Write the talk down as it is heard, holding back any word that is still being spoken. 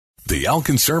The El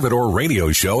Conservador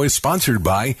radio show is sponsored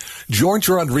by George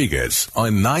Rodriguez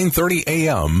on 9:30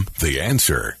 a.m. The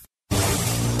Answer.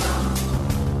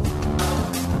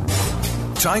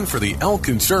 Time for the El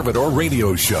Conservador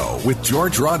radio show with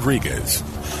George Rodriguez.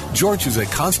 George is a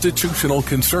constitutional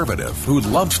conservative who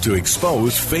loves to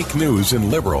expose fake news and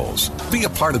liberals. Be a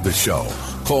part of the show.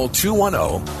 Call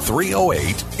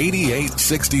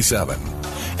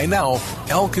 210-308-8867. And now,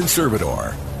 El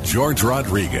Conservador, George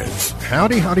Rodriguez.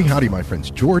 Howdy, howdy, howdy, my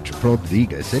friends. George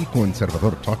Rodriguez, El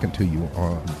Conservador, talking to you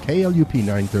on KLUP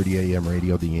 930 AM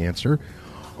radio, The Answer,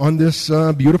 on this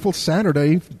beautiful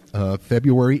Saturday,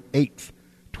 February 8th,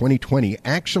 2020.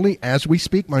 Actually, as we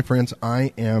speak, my friends,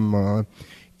 I am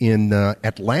in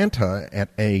Atlanta at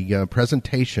a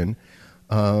presentation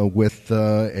with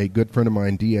a good friend of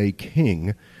mine, D.A.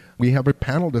 King. We have a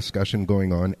panel discussion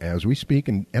going on as we speak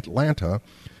in Atlanta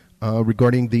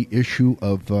regarding the issue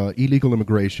of illegal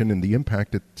immigration and the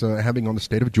impact it's having on the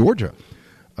state of Georgia.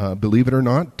 Believe it or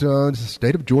not, the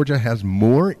state of Georgia has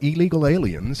more illegal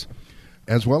aliens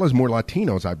as well as more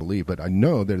Latinos, I believe, but I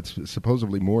know that it's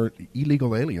supposedly more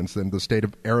illegal aliens than the state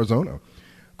of Arizona.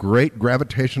 Great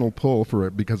gravitational pull for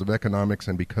it because of economics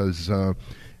and because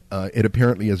it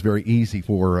apparently is very easy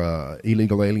for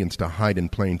illegal aliens to hide in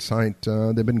plain sight.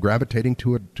 They've been gravitating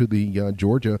to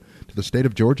the state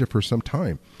of Georgia for some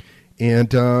time.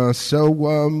 And so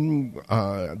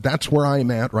that's where I'm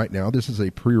at right now. This is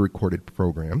a pre-recorded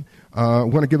program. I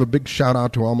want to give a big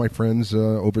shout-out to all my friends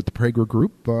over at the Prager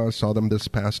Group. Saw them this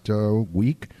past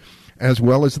week, as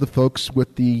well as the folks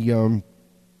with the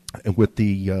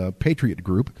Patriot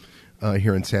Group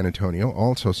here in San Antonio.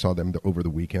 Also saw them over the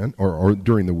weekend or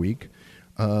during the week.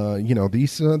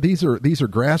 These are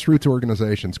grassroots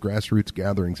organizations, grassroots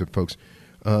gatherings of folks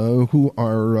who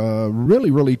are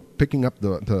really picking up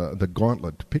the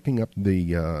gauntlet, taking up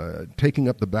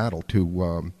the battle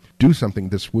to do something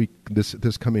this week,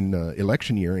 this coming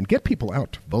election year, and get people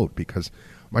out to vote. Because,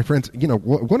 my friends,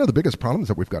 one of the biggest problems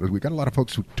that we've got is we've got a lot of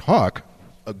folks who talk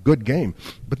a good game,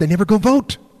 but they never go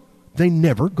vote. They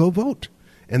never go vote.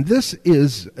 And this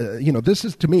is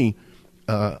to me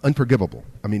unforgivable.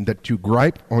 I mean, that you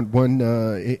gripe on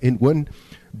in one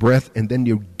breath and then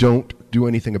you don't do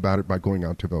anything about it by going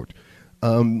out to vote.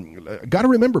 Got to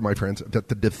remember, my friends, that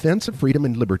the defense of freedom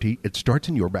and liberty, it starts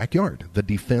in your backyard. The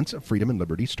defense of freedom and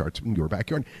liberty starts in your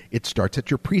backyard. It starts at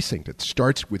your precinct. It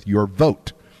starts with your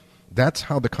vote. That's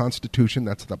how the Constitution,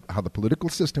 how the political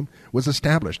system was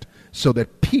established, so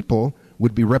that people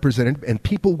would be represented and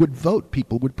people would vote,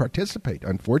 people would participate.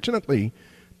 Unfortunately,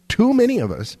 too many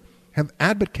of us have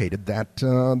advocated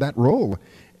that role,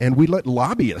 and we let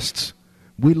lobbyists,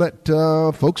 we let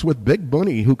folks with big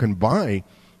money who can buy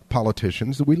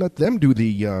politicians, we let them do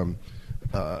the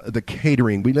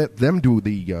catering, we let them do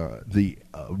the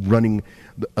running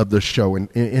of the show,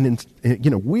 and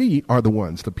we are the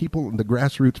ones, the people, the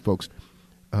grassroots folks.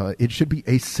 It should be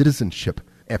a citizenship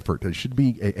effort. It should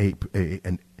be a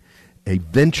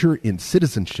venture in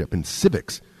citizenship and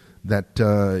civics that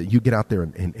you get out there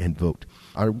and vote.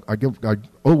 I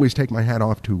always take my hat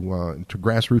off to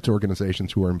grassroots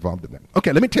organizations who are involved in that.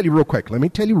 Okay, let me tell you real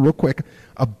quick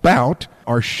about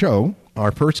our show.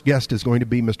 Our first guest is going to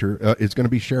be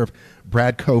Sheriff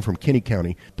Brad Coe from Kinney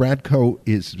County. Brad Coe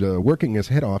is working his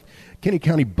head off. Kinney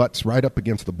County butts right up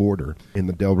against the border in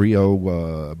the Del Rio,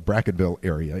 Brackettville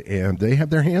area, and they have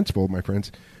their hands full, my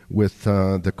friends, with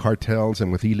the cartels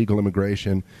and with illegal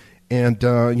immigration, and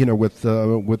with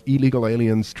illegal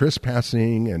aliens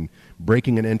trespassing and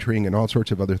breaking and entering and all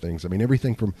sorts of other things. I mean,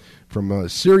 everything from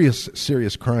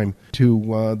serious crime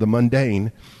to the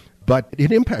mundane. But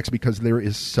it impacts because there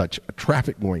is such a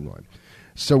traffic going on.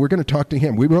 So we're going to talk to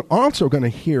him. We were also going to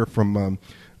hear from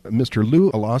Mr.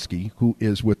 Lou Olosky, who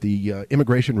is with the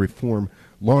Immigration Reform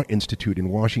Law Institute in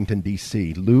Washington,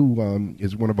 D.C. Lou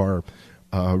is one of our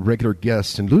regular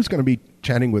guests, and Lou's going to be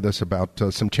chatting with us about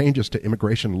some changes to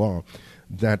immigration law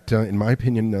that, in my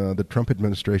opinion, the Trump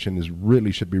administration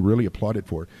should be really applauded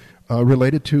for,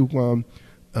 related to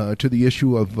the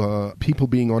issue of people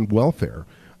being on welfare.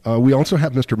 We also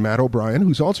have Mr. Matt O'Brien,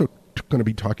 who's also going to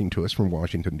be talking to us from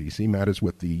Washington, D.C. Matt is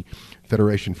with the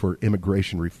Federation for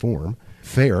Immigration Reform,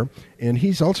 FAIR, and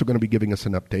he's also going to be giving us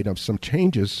an update of some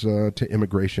changes to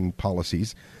immigration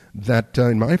policies that,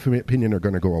 in my opinion, are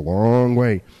going to go a long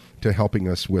way to helping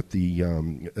us with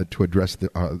to address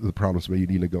the problems of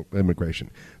illegal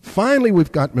immigration. Finally,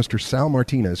 we've got Mr. Sal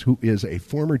Martinez, who is a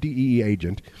former DEA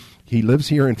agent. He lives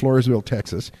here in Floresville,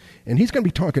 Texas, and he's going to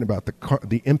be talking about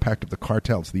the impact of the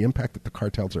cartels, the impact that the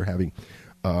cartels are having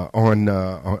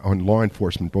on law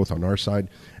enforcement, both on our side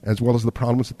as well as the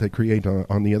problems that they create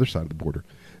on the other side of the border.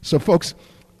 So, folks,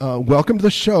 welcome to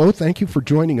the show. Thank you for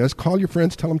joining us. Call your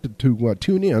friends, tell them to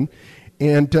tune in.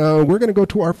 And we're going to go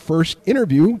to our first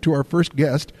interview, to our first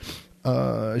guest,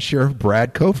 Sheriff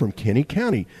Brad Coe from Kinney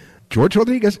County. George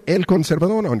Rodriguez, El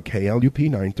Conservador on KLUP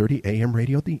 930 AM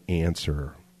Radio, The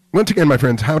Answer. Once again, my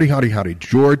friends, howdy, howdy, howdy.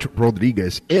 George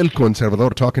Rodriguez, El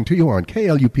Conservador, talking to you on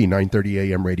KLUP 930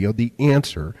 AM Radio, The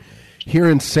Answer, here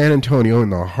in San Antonio,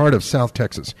 in the heart of South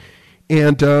Texas.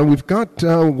 And we've got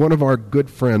one of our good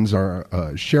friends, our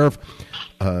Sheriff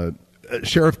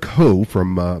Coe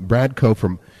from Brad Coe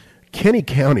from Kinney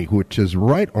County, which is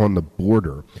right on the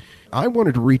border. I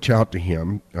wanted to reach out to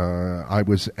him. I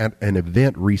was at an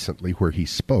event recently where he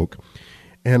spoke,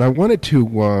 and I wanted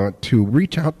to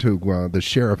reach out to the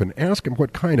sheriff and ask him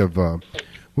what kind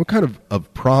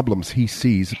of problems he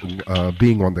sees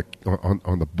being on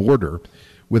the border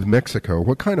with Mexico.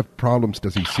 What kind of problems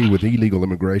does he see with illegal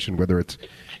immigration? Whether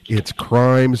it's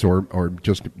crimes or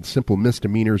just simple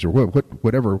misdemeanors or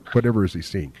whatever is he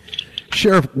seeing?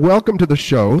 Sheriff, welcome to the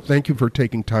show. Thank you for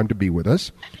taking time to be with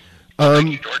us.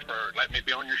 Thank you, George, for letting me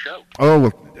be on your show.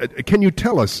 Oh, can you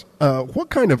tell us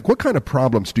what kind of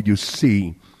problems do you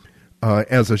see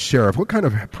as a sheriff? What kind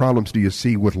of problems do you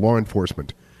see with law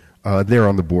enforcement there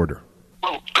on the border?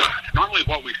 Well, normally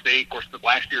what we see, of course,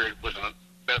 last year it was a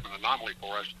bit of an anomaly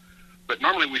for us, but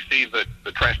normally we see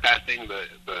the trespassing,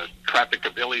 the traffic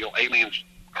of illegal aliens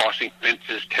crossing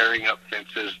fences, tearing up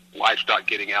fences, livestock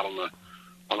getting out on the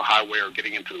highway or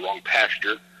getting into the wrong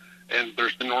pasture, and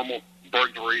there's the normal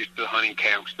burglaries, the hunting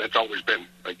camps. That's always been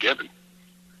a given.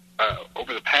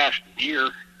 Over the past year,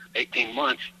 18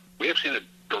 months, we have seen a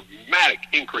dramatic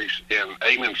increase in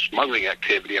alien smuggling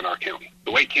activity in our county.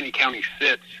 The way Kinney County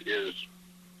sits is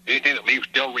anything that leaves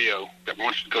Del Rio that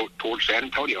wants to go towards San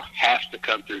Antonio has to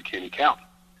come through Kinney County.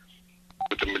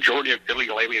 With the majority of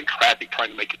illegal alien traffic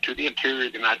trying to make it to the interior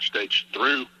of the United States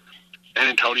through San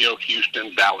Antonio,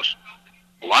 Houston, Dallas,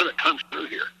 a lot of it comes through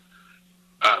here.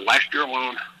 Last year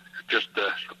alone, just the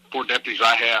 4 deputies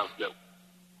I have that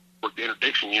work the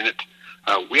interdiction unit,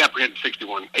 we apprehended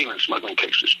 61 alien smuggling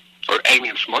cases, or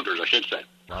alien smugglers, I should say.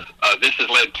 Wow. This has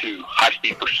led to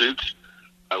high-speed pursuits.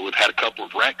 We've had a couple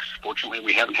of wrecks. Fortunately,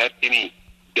 we haven't had any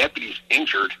deputies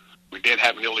injured. We did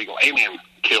have an illegal alien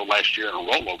killed last year in a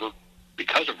rollover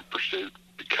because of a pursuit,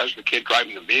 because the kid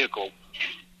driving the vehicle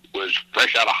was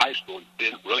fresh out of high school and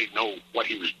didn't really know what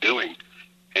he was doing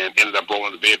and ended up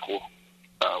rolling the vehicle.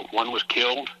 One was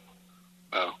killed.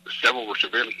 Several were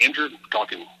severely injured,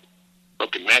 talking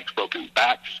broken necks, broken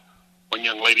backs. One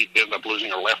young lady ended up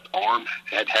losing her left arm,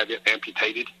 had to have it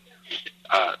amputated.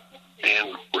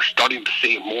 And we're starting to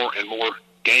see more and more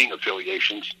gang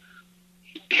affiliations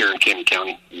here in Kinney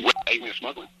County with alien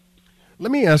smuggling.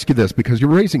 Let me ask you this, because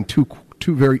you're raising two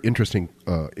very interesting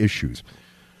issues.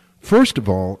 First of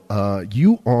all,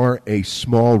 you are a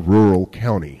small rural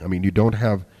county. I mean, you don't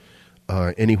have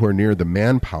anywhere near the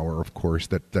manpower, of course,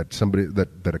 that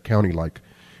a county like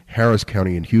Harris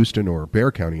County in Houston or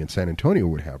Bexar County in San Antonio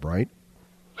would have, right?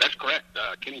 That's correct.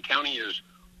 Kinney County is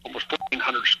almost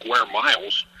 1,400 square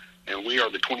miles, and we are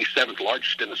the 27th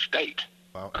largest in the state.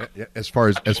 Wow. As far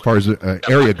as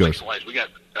area goes, we got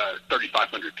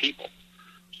 3,500 people.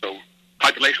 So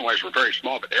population-wise, we're very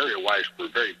small, but area-wise, we're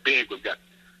very big. We've got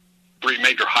 3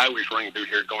 major highways running through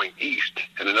here going east,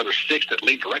 and another 6 that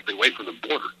lead directly away from the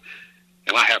border.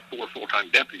 And I have 4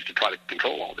 full-time deputies to try to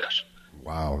control all this.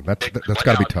 Wow, that's got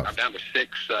to be tough. I'm down to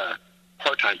 6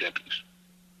 part-time deputies.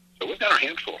 So we've got our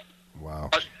hands full. Wow.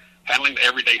 Plus, handling the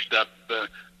everyday stuff, the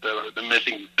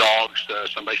missing dogs,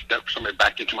 somebody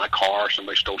backed into my car,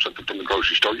 somebody stole something from the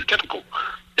grocery store, your typical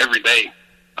everyday,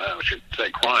 I should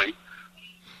say, crime,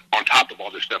 on top of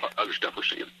all this stuff, other stuff we're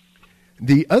seeing.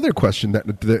 The other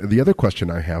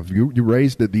question I have, you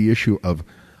raised the issue of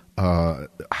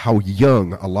how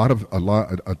young a lot of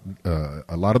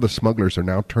the smugglers are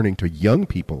now turning to young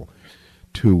people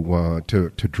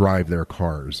to drive their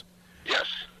cars. Yes.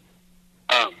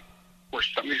 Where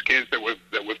some of these kids that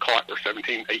we've caught were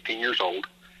 17, 18 years old,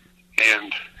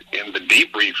 and in the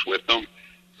debriefs with them,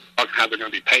 talking how they're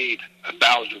going to be paid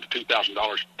 $1,000 to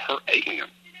 $2,000 per alien.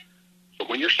 So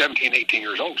when you're 17, 18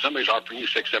 years old, somebody's offering you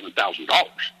 $6,000, $7,000.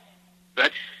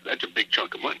 That's a big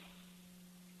chunk of money.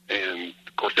 And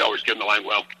of course, they always give them the line,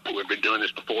 well, we've been doing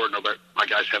this before. My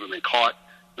guys haven't been caught.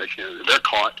 They're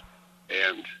caught,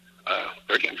 and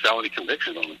they're getting felony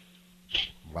convictions on them.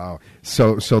 Wow.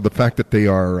 So the fact that they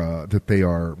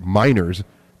are minors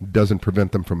doesn't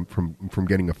prevent them from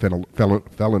getting a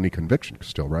felony conviction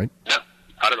still, right? No,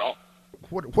 not at all.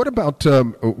 What about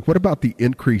the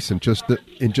increase in just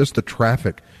the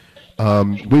traffic?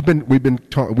 We've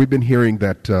been hearing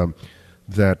that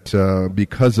that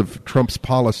because of Trump's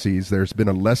policies, there's been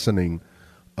a lessening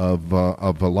of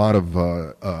a lot of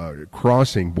border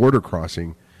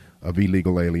crossing of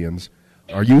illegal aliens.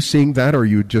 Are you seeing that, or are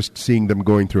you just seeing them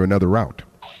going through another route?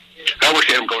 I would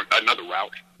say I'm going another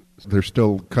route. They're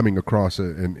still coming across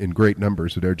in great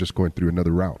numbers, so they're just going through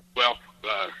another route. Well,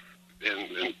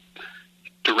 and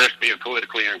to risk being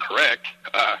politically incorrect,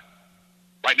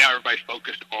 right now everybody's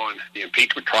focused on the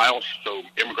impeachment trials, so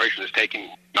immigration is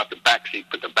taking not the back seat,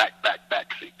 but the back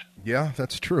seat. Yeah,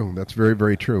 that's true. That's very,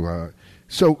 very true.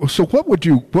 So what would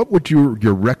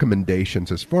your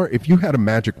recommendations, as far, if you had a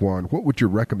magic wand, what would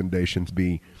your recommendations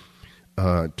be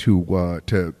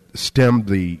to stem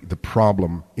the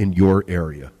problem in your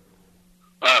area?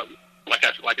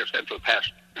 Like I've said for the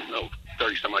past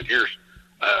 30 some odd years,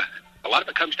 a lot of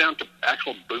it comes down to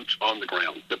actual boots on the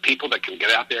ground. The people that can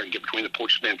get out there and get between the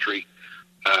ports of entry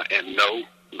and know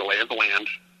the lay of the land,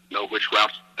 know which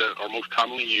routes that are most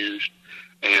commonly used,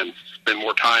 and spend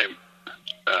more time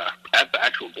at the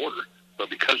actual border. But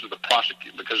because of the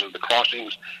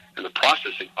crossings and the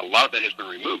processing, a lot of that has been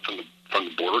removed from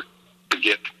the border to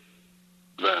get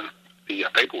the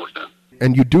paperwork done.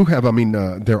 And you do have,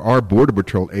 there are Border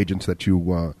Patrol agents that you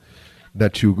work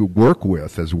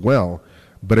with as well.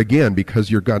 But again,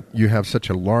 because you have such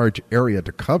a large area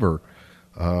to cover,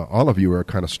 all of you are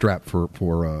kind of strapped for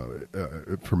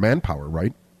manpower,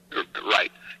 right?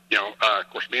 Right. Of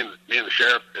course, being the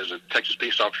sheriff as a Texas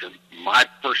peace officer, my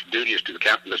first duty is to the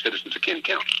citizens of Kenny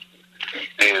County,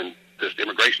 and this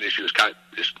immigration issue is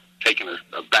taking a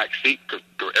back seat to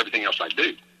everything else I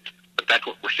do. But that's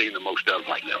what we're seeing the most of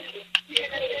right now.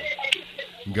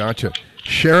 Gotcha.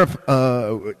 Sheriff,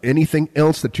 anything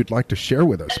else that you'd like to share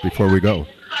with us before we go?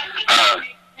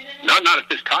 Not at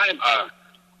this time.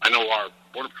 I know our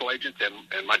Border Patrol agents and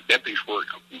my deputies work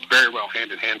very well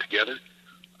hand in hand together.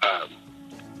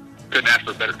 Couldn't ask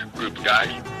for a better group of guys,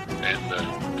 and the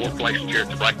four places here at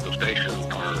the Brightville station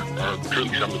are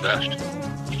truly some of the best.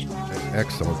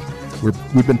 Excellent.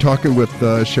 We've been talking with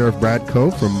Sheriff Brad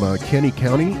Coe from Kenny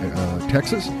County,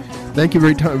 Texas. Thank you for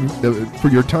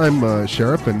your time,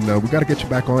 Sheriff, and we've got to get you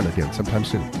back on again sometime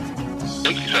soon.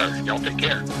 Thank you, sir. Y'all take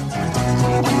care.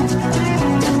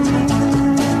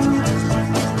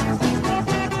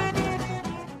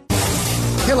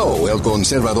 Hello, El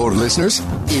Conservador listeners.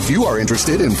 If you are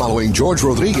interested in following George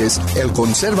Rodriguez, El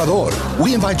Conservador,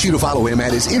 we invite you to follow him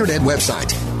at his internet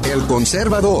website,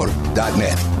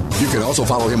 elconservador.net. You can also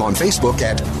follow him on Facebook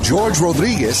at George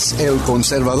Rodriguez El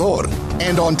Conservador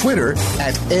and on Twitter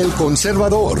at El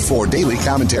Conservador for daily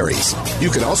commentaries. You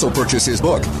can also purchase his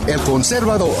book, El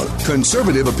Conservador,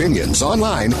 Conservative Opinions,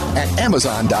 online at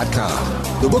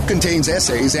Amazon.com. The book contains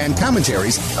essays and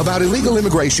commentaries about illegal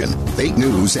immigration, fake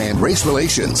news, and race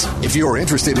relations. If you are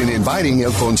interested in inviting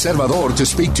El Conservador to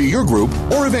speak to your group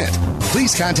or event,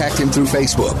 please contact him through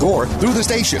Facebook or through the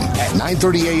station at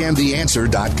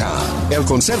 930amtheanswer.com. El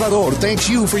Conservador thanks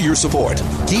you for your support.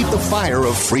 Keep the fire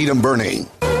of freedom burning.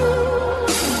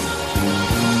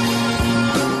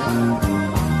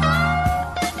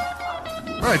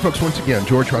 All right, folks, once again,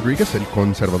 George Rodriguez, El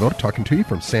Conservador, talking to you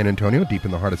from San Antonio, deep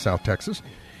in the heart of South Texas.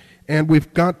 And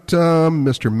we've got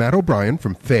Mr. Matt O'Brien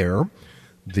from FAIR,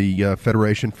 the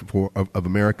Federation of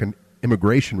American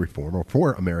Immigration Reform, or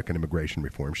for American Immigration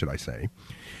Reform, should I say.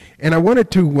 And I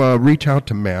wanted to reach out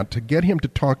to Matt to get him to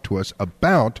talk to us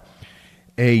about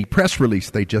a press release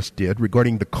they just did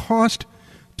regarding the cost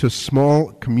to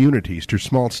small communities, to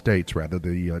small states rather,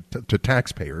 to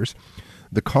taxpayers,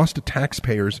 the cost to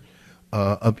taxpayers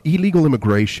of illegal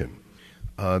immigration.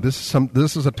 This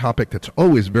is a topic that's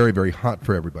always very, very hot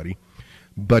for everybody.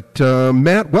 But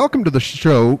Matt, welcome to the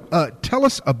show. Tell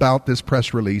us about this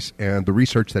press release and the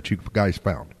research that you guys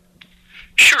found.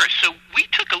 Sure. So we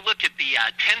took a look at the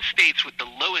 10 states with the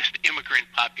lowest immigrant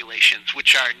populations,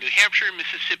 which are New Hampshire,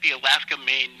 Mississippi, Alaska,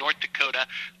 Maine, North Dakota,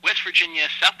 West Virginia,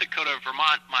 South Dakota,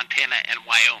 Vermont, Montana, and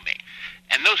Wyoming.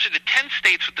 And those are the 10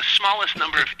 states with the smallest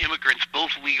number of immigrants,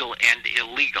 both legal and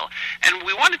illegal. And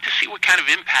we wanted to see what kind of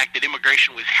impact that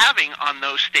immigration was having on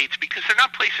those states, because they're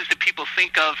not places that people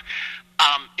think of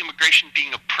immigration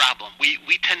being a problem.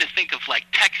 We tend to think of like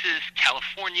Texas,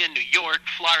 California, New York,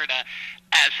 Florida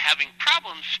as having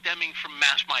problems stemming from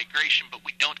mass migration, but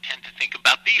we don't tend to think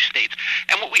about these states.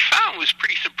 And what we found was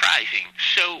pretty surprising.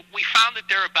 So we found that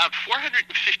there are about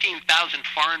 415,000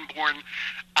 foreign-born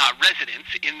residents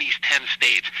in these 10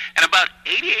 states, and about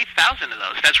 88,000 of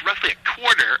those, that's roughly a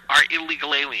quarter, are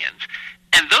illegal aliens.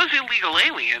 And those illegal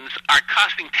aliens are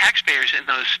costing taxpayers in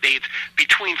those states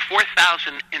between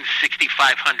 $4,000 and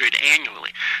 $6,500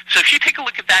 annually. So if you take a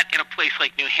look at that in a place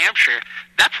like New Hampshire,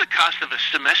 that's the cost of a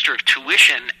semester of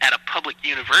tuition at a public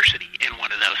university in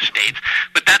one of those states.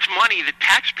 But that's money that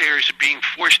taxpayers are being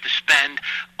forced to spend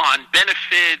on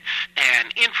benefits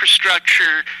and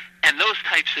infrastructure and those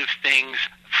types of things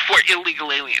for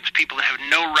illegal aliens, people that have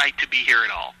no right to be here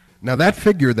at all. Now, that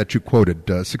figure that you quoted,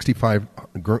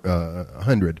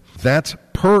 6,500, that's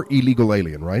per illegal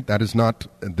alien, right? That is not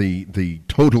the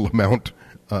total amount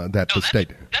that the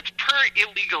state... That's per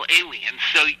illegal alien,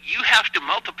 so you have to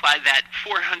multiply that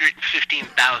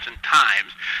 415,000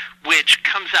 times, which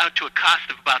comes out to a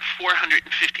cost of about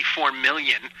 $454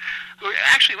 million.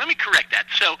 Actually, let me correct that.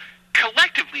 So,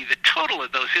 collectively, the total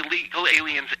of those illegal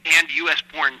aliens and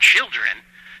U.S.-born children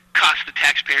cost the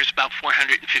taxpayers about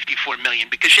 $454 million,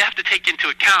 because you have to take into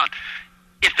account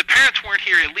if the parents weren't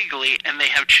here illegally and they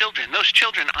have children, those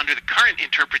children under the current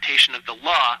interpretation of the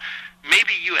law may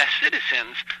be U.S.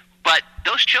 citizens, but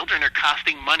those children are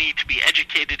costing money to be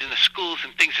educated in the schools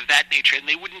and things of that nature, and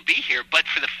they wouldn't be here but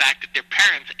for the fact that their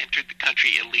parents entered the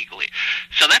country illegally.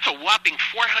 So that's a whopping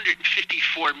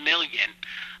 $454 million.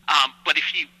 But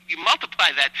if you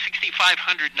multiply that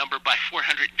 6,500 number by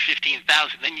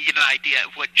 415,000, then you get an idea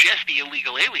of what just the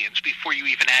illegal aliens, before you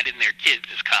even add in their kids,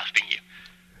 is costing you.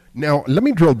 Now, let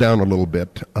me drill down a little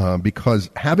bit, because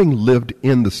having lived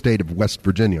in the state of West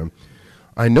Virginia,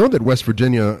 I know that West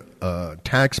Virginia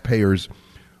taxpayers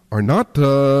are not,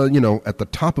 at the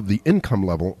top of the income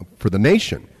level for the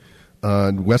nation.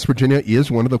 West Virginia is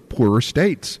one of the poorer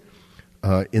states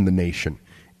in the nation.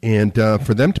 And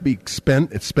for them to be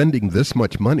spending this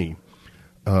much money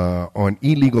on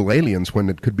illegal aliens when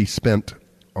it could be spent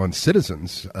on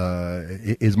citizens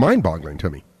is mind-boggling to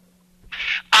me.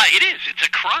 It is. It's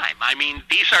a crime. I mean,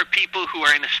 these are people who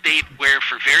are in a state where,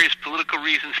 for various political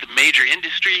reasons, the major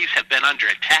industries have been under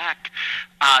attack.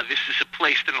 This is a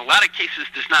place that, in a lot of cases,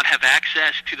 does not have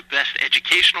access to the best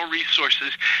educational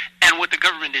resources. And what the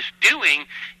government is doing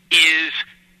is,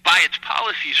 by its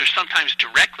policies, or sometimes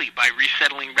directly by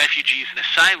resettling refugees and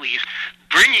asylees,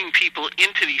 bringing people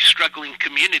into these struggling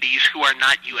communities who are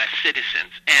not U.S.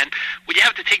 citizens. And what you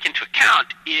have to take into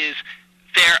account is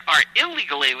there are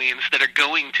illegal aliens that are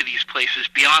going to these places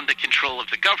beyond the control of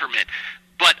the government.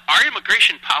 But our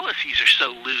immigration policies are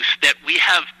so loose that we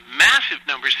have massive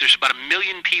numbers. There's about 1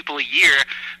 million people a year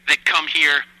that come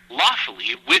here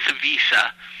lawfully with a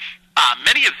visa,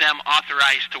 many of them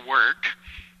authorized to work,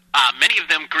 many of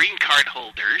them green card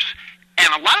holders,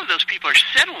 and a lot of those people are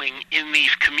settling in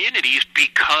these communities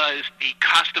because the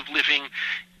cost of living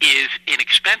is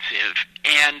inexpensive.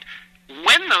 And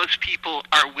when those people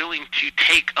are willing to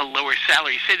take a lower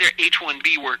salary, say they're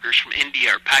H-1B workers from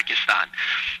India or Pakistan,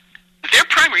 their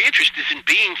primary interest is in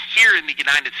being here in the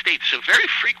United States. So very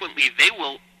frequently they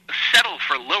will settle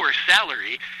for a lower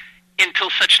salary until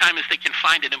such time as they can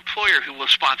find an employer who will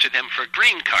sponsor them for a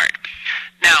green card.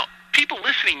 Now, people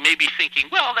listening may be thinking,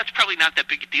 well, that's probably not that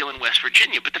big a deal in West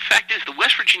Virginia, but the fact is the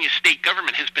West Virginia state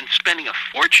government has been spending a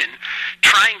fortune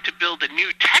trying to build a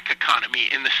new tech economy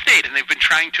in the state, and they've been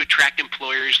trying to attract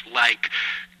employers like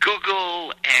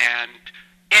Google and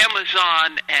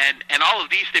Amazon and all of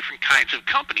these different kinds of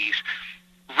companies.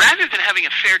 Rather than having a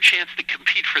fair chance to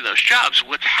compete for those jobs,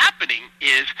 what's happening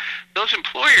is those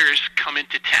employers come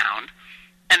into town,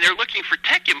 and they're looking for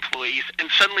tech employees,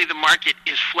 and suddenly the market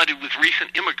is flooded with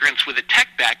recent immigrants with a tech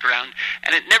background,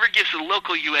 and it never gives the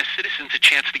local U.S. citizens a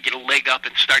chance to get a leg up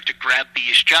and start to grab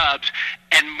these jobs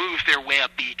and move their way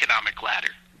up the economic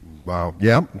ladder. Wow.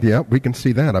 Yeah, we can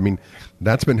see that. I mean,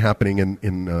 that's been happening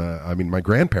in my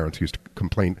grandparents used to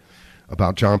complain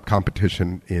about job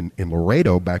competition in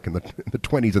Laredo back in the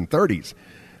 20s and 30s.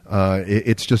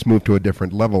 It's just moved to a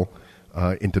different level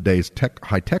in today's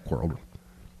high-tech world.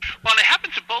 Well, and it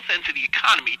happens at both ends of the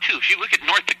economy, too. If you look at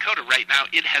North Dakota right now,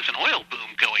 it has an oil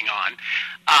boom going on.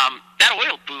 That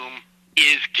oil boom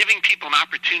is giving people an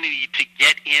opportunity to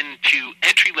get into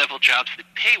entry-level jobs that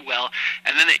pay well,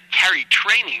 and then it carry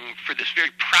training for this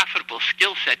very profitable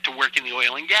skill set to work in the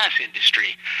oil and gas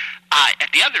industry.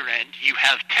 At the other end, you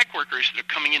have tech workers that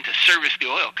are coming in to service the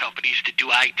oil companies to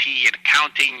do IT and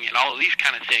accounting and all of these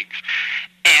kind of things.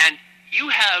 And you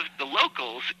have the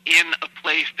locals in a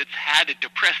place that's had a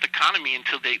depressed economy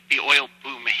until the oil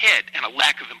boom hit and a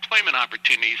lack of employment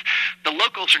opportunities. The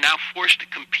locals are now forced to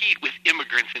compete with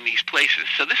immigrants in these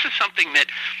places. So this is something that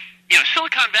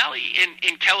Silicon Valley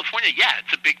in California, yeah,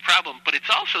 it's a big problem, but it's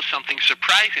also something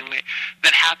surprisingly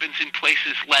that happens in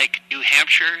places like New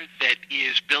Hampshire that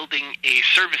is building a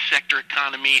service sector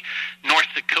economy, North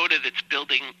Dakota that's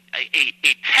building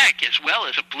a tech as well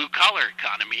as a blue-collar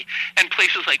economy, and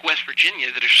places like West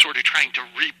Virginia that are sort of trying to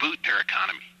reboot their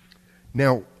economy.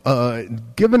 Now,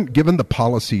 given the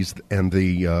policies and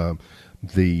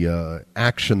the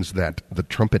actions that the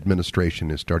Trump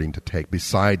administration is starting to take,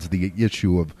 besides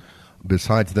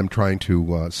them trying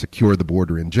to secure the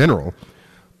border in general,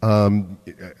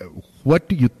 what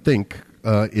do you think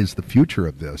is the future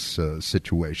of this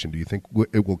situation? Do you think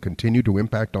it will continue to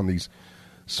impact on these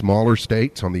smaller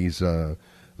states, on these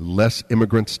less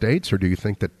immigrant states, or do you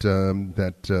think that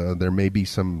there may be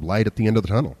some light at the end of the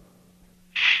tunnel?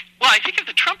 Well, I think if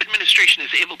the Trump administration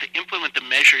is able to implement the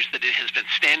measures that it has been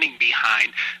standing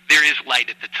behind, there is light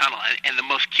at the tunnel. And the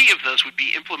most key of those would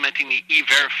be implementing the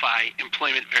E-Verify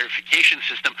employment verification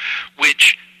system,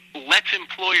 which lets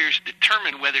employers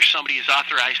determine whether somebody is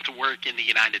authorized to work in the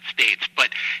United States. But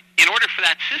in order for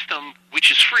that system, which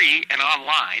is free and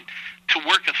online, to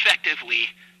work effectively,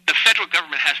 the federal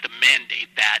government has to mandate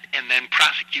that and then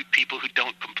prosecute people who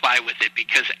don't comply with it,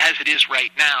 because as it is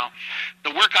right now,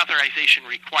 the work authorization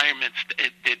requirements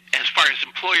that as far as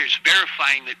employers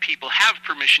verifying that people have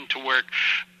permission to work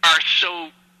are so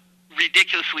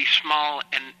ridiculously small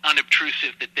and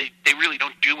unobtrusive that they really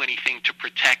don't do anything to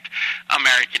protect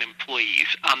American employees.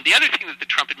 The other thing that the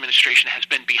Trump administration has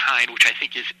been behind, which I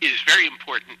think is very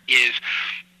important, is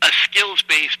a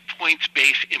skills-based,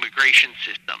 points-based immigration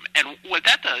system. And what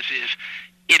that does is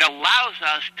it allows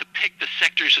us to pick the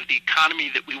sectors of the economy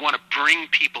that we want to bring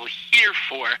people here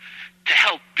for to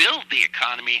help build the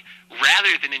economy,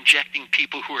 rather than injecting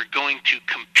people who are going to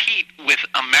compete with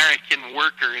American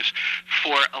workers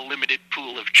for a limited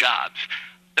pool of jobs.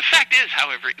 The fact is,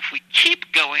 however, if we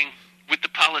keep going with the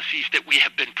policies that we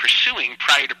have been pursuing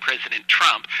prior to President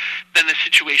Trump, then the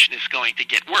situation is going to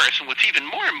get worse. And what's even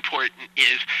more important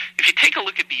is, if you take a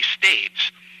look at these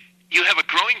states, you have a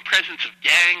growing presence of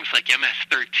gangs like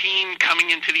MS-13 coming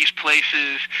into these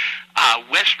places.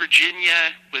 West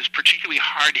Virginia was particularly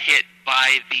hard hit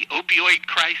by the opioid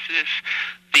crisis.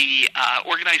 The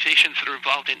organizations that are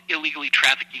involved in illegally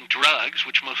trafficking drugs,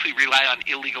 which mostly rely on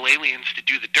illegal aliens to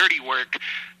do the dirty work,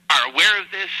 are aware of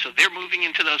this, so they're moving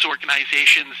into those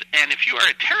organizations. And if you are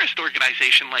a terrorist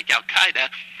organization like Al-Qaeda,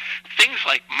 things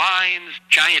like mines,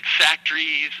 giant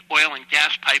factories, oil and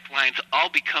gas pipelines all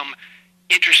become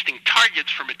interesting targets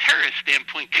from a terrorist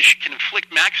standpoint, because you can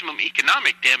inflict maximum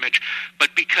economic damage, but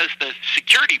because the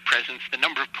security presence, the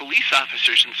number of police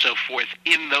officers and so forth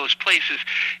in those places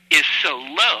is so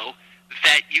low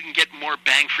that you can get more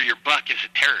bang for your buck as a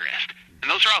terrorist. And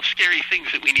those are all scary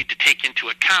things that we need to take into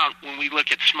account when we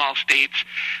look at small states,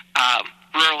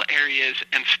 rural areas,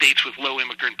 and states with low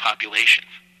immigrant populations.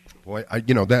 Boy,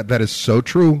 that is so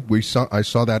true. I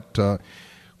saw that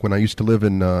when I used to live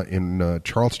in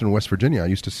Charleston, West Virginia. I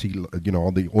used to see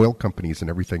all the oil companies and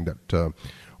everything that,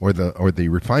 or the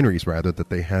refineries rather, that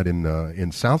they had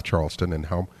in South Charleston, and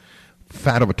how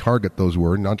fat of a target those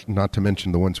were. Not to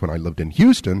mention the ones when I lived in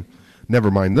Houston.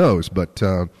 Never mind those, but.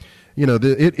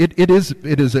 It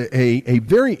is a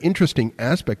very interesting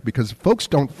aspect, because folks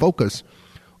don't focus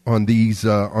on these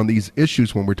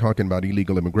issues when we're talking about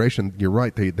illegal immigration. You're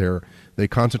right; they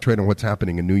concentrate on what's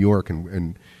happening in New York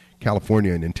and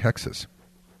California and in Texas.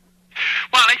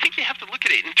 Well, I think you have to look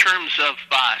at it in terms of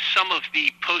some of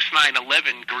the post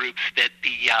 9/11 groups that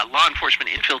the law enforcement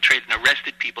infiltrated and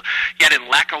arrested people. Yet in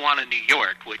Lackawanna, New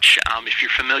York, which, if you're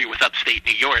familiar with upstate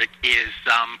New York, is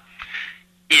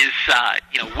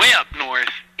way up north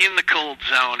in the cold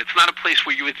zone. It's not a place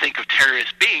where you would think of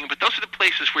terrorists being, but those are the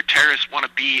places where terrorists want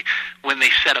to be when they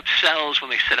set up cells, when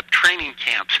they set up training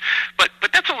camps. But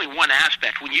that's only one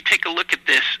aspect. When you take a look at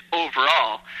this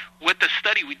overall, what the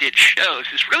study we did shows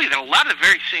is really that a lot of the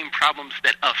very same problems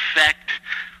that affect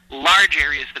large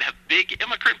areas that have big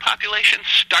immigrant populations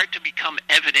start to become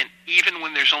evident even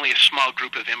when there's only a small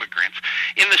group of immigrants.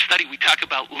 In the study, we talk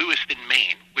about Lewiston,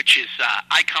 Maine, which is,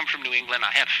 I come from New England.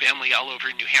 I have family all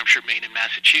over New Hampshire, Maine, and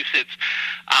Massachusetts.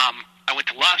 I went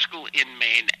to law school in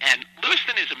Maine, and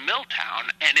Lewiston is a mill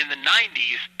town, and in the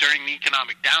 90s, during the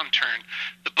economic downturn,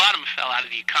 the bottom fell out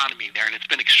of the economy there, and it's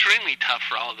been extremely tough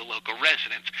for all of the local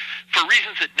residents. For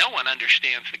reasons that no one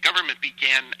understands, the government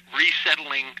began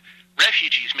resettling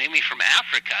refugees, mainly from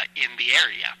Africa, in the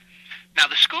area. Now,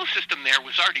 the school system there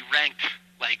was already ranked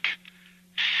like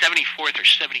 74th or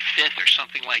 75th or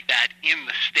something like that in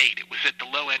the state. It was at the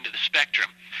low end of the spectrum.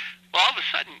 Well, all of a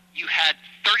sudden, you had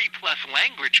 30-plus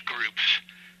language groups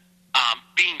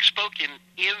being spoken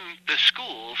in the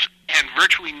schools and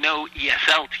virtually no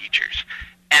ESL teachers.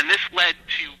 And this led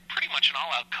to pretty much an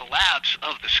all-out collapse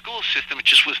of the school system. It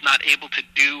just was not able to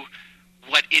do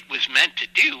what it was meant to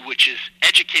do, which is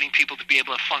educating people to be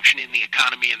able to function in the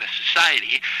economy and the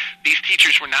society. These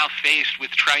teachers were now faced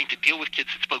with trying to deal with kids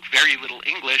that spoke very little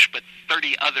English, but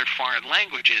 30 other foreign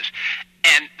languages.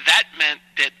 And that meant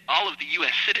that all of the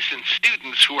U.S. citizen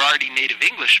students who were already native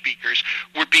English speakers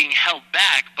were being held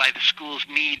back by the school's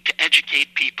need to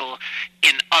educate people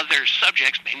in other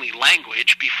subjects, mainly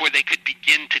language, before they could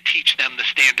begin to teach them the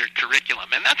standard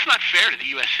curriculum. And that's not fair to the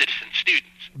U.S. citizen students.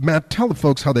 Matt, tell the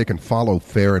folks how they can follow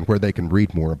FAIR and where they can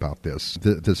read more about this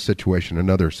situation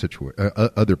and other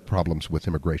problems with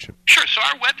immigration. Sure. So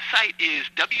our website is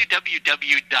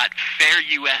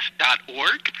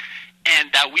www.fairus.org.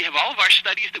 And we have all of our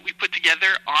studies that we put together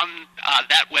on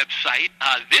that website.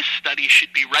 This study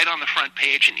should be right on the front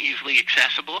page and easily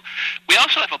accessible. We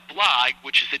also have a blog,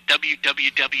 which is at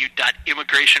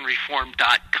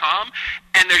www.immigrationreform.com.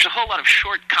 And there's a whole lot of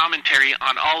short commentary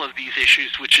on all of these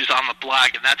issues, which is on the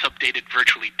blog, and that's updated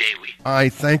virtually daily. I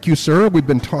thank you, sir. We've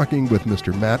been talking with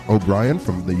Mr. Matt O'Brien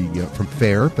from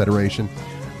FAIR, Federation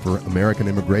for American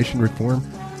Immigration Reform.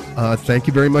 Thank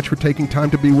you very much for taking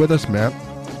time to be with us, Matt.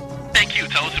 Thank you.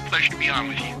 It's always a pleasure to be on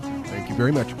with you. Thank you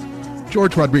very much.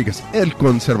 George Rodriguez, El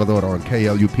Conservador on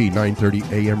KLUP 930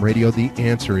 AM radio, The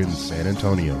Answer in San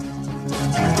Antonio.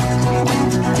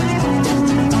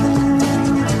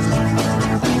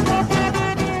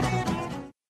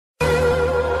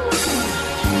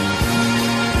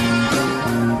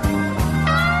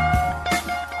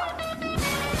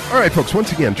 All right, folks,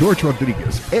 once again, George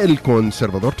Rodriguez, El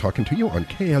Conservador, talking to you on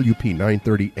KLUP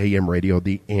 930 AM radio,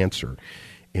 The Answer.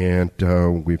 And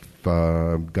we've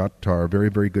got our very,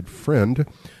 very good friend,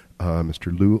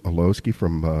 Mr. Lou Olowski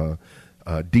from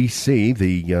D.C.,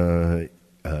 the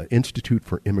Institute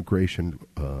for Immigration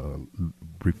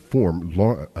Reform,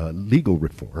 Legal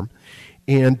Reform.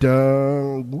 And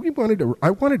I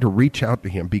wanted to reach out to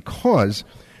him because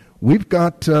we've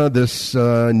got this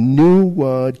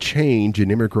new change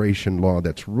in immigration law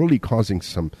that's really causing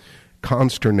some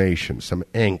consternation, some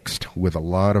angst with a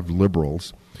lot of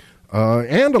liberals.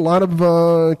 And a lot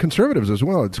of conservatives as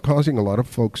well. It's causing a lot of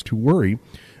folks to worry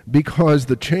because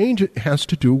the change has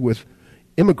to do with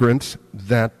immigrants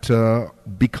that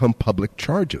become public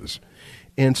charges.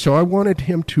 And so I wanted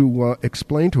him to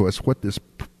explain to us what this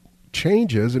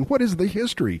change is and what is the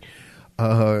history.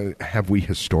 Have we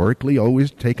historically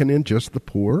always taken in just the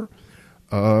poor?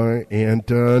 And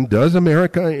does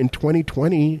America in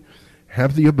 2020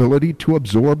 have the ability to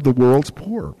absorb the world's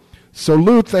poor? So,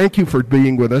 Lou, thank you for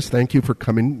being with us. Thank you for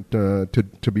coming to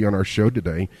be on our show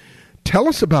today. Tell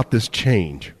us about this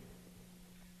change.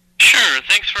 Sure.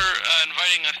 Thanks for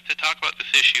inviting us to talk about this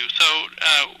issue. So,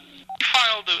 we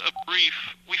filed a brief.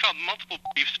 We filed multiple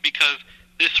briefs because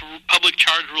this public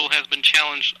charge rule has been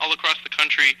challenged all across the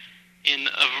country in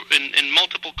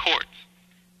multiple courts.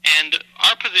 And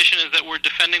our position is that we're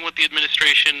defending what the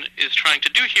administration is trying to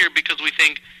do here because we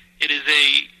think it is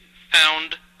a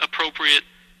sound, appropriate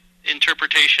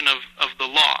interpretation of the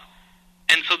law.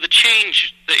 And so the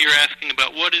change that you're asking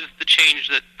about, what is the change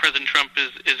that President Trump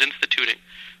is instituting?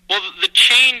 Well, the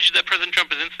change that President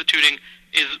Trump is instituting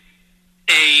is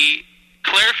a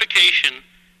clarification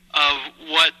of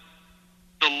what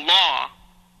the law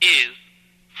is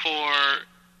for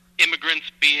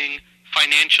immigrants being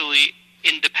financially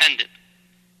independent.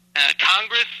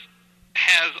 Congress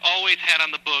has always had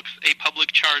on the books a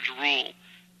public charge rule,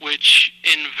 which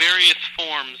in various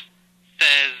forms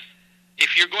says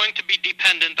if you're going to be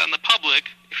dependent on the public,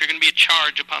 if you're going to be a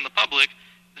charge upon the public,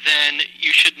 then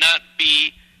you should not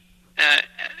be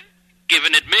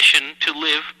given admission to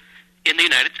live in the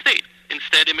United States.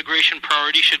 Instead, immigration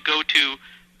priority should go to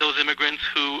those immigrants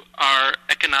who are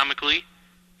economically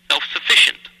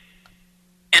self-sufficient.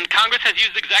 And Congress has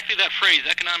used exactly that phrase,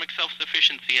 economic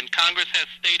self-sufficiency, and Congress has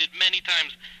stated many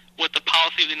times what the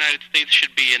policy of the United States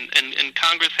should be, and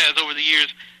Congress has over the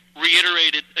years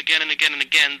reiterated again and again and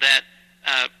again that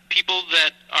people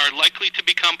that are likely to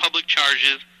become public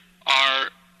charges are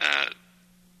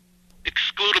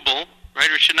excludable,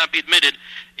 right, or should not be admitted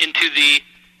into the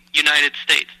United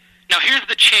States. Now, here's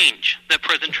the change that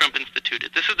President Trump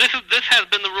instituted. This has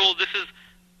been the rule. This is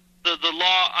the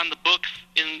law on the books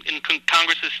in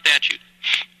Congress's statutes.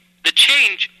 The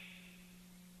change,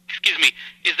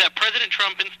 is that President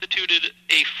Trump instituted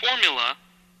a formula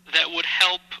that would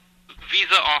help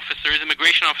visa officers,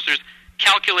 immigration officers,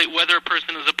 calculate whether a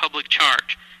person is a public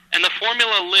charge. And the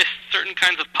formula lists certain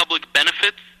kinds of public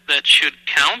benefits that should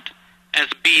count as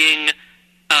being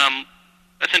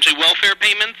essentially welfare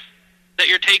payments that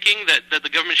you're taking that the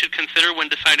government should consider when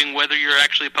deciding whether you're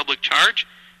actually a public charge,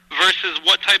 versus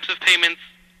what types of payments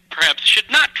perhaps should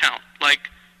not count, like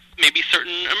maybe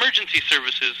certain emergency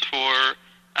services for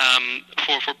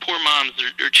poor moms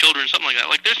or children, something like that.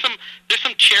 Like there's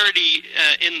some charity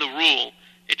in the rule.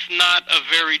 It's not a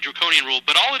very draconian rule,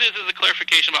 but all it is a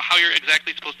clarification about how you're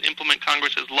exactly supposed to implement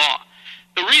Congress's law.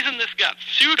 The reason this got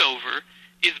sued over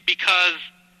is because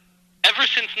ever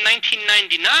since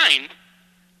 1999,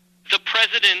 the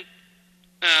president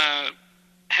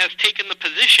has taken the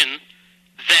position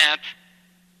that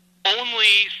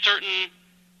only certain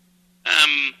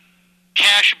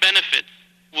cash benefits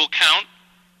will count,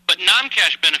 but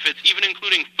non-cash benefits, even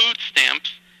including food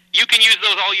stamps, you can use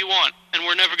those all you want, and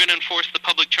we're never going to enforce the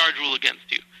public charge rule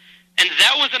against you. And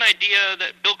that was an idea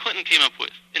that Bill Clinton came up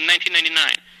with in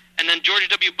 1999. And then George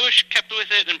W. Bush kept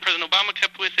with it, and President Obama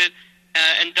kept with it,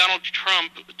 and Donald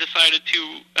Trump decided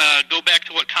to go back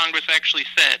to what Congress actually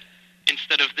said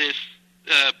instead of this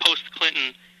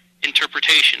post-Clinton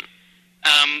interpretation.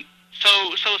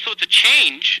 So it's a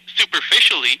change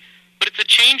superficially, but it's a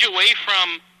change away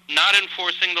from not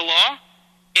enforcing the law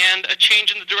and a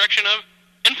change in the direction of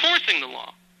enforcing the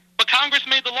law. But Congress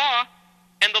made the law,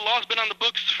 and the law's been on the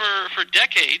books for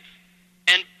decades.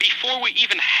 And before we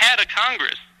even had a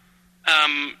Congress,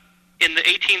 in the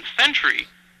 18th century,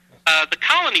 the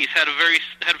colonies had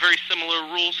very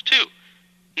similar rules too.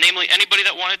 Namely, anybody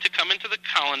that wanted to come into the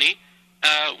colony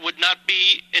would not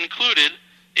be included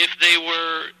if they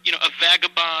were, a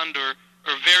vagabond or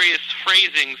various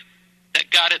phrasings that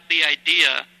got at the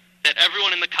idea that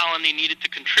everyone in the colony needed to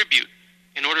contribute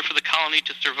in order for the colony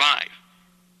to survive.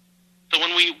 So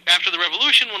after the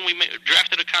Revolution, when we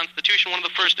drafted a constitution, one of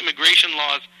the first immigration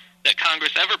laws that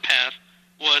Congress ever passed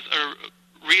was a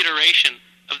reiteration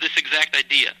of this exact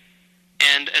idea.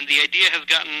 And the idea has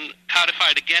gotten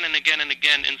codified again and again and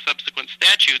again in subsequent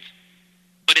statutes.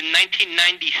 But in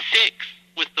 1996,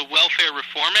 with the Welfare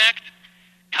Reform Act,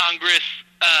 Congress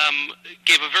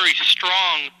gave a very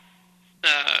strong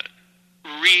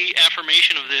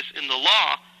reaffirmation of this in the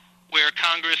law, where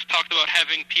Congress talked about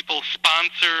having people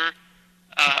sponsor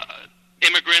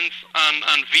immigrants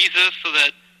on visas so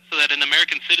that an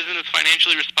American citizen is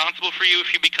financially responsible for you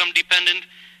if you become dependent.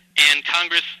 And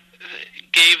Congress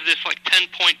gave this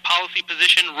 10-point policy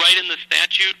position right in the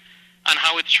statute on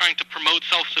how it's trying to promote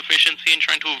self-sufficiency and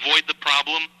trying to avoid the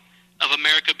problem of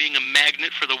America being a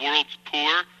magnet for the world's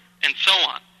poor, and so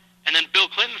on. And then Bill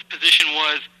Clinton's position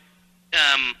was,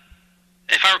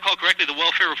 if I recall correctly, the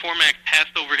Welfare Reform Act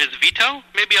passed over his veto.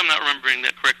 Maybe I'm not remembering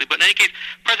that correctly. But in any case,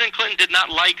 President Clinton did not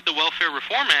like the Welfare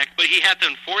Reform Act, but he had to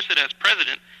enforce it as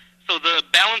president. So the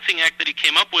balancing act that he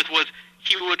came up with was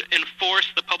he would enforce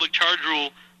the public charge rule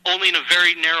only in a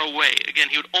very narrow way. Again,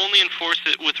 he would only enforce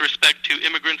it with respect to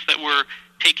immigrants that were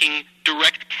taking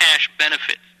direct cash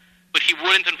benefits, but he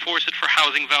wouldn't enforce it for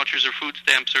housing vouchers or food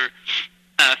stamps or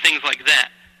things like that.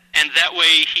 And that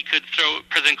way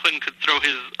President Clinton could throw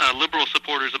his liberal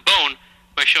supporters a bone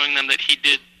by showing them that he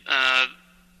did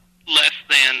less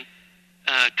than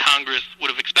Congress would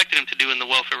have expected him to do in the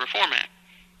Welfare Reform Act.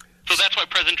 So that's why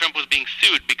President Trump was being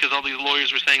sued, because all these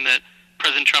lawyers were saying that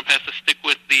President Trump has to stick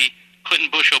with the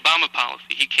Clinton-Bush-Obama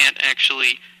policy. He can't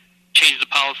actually change the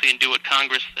policy and do what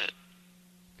Congress said.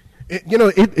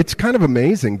 It's kind of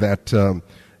amazing that,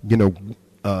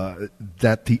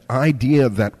 that the idea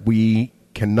that we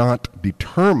cannot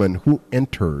determine who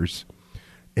enters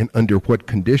and under what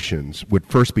conditions would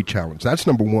first be challenged. That's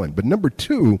number one. But number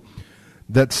two,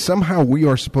 that somehow we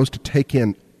are supposed to take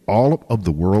in all of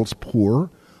the world's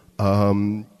poor.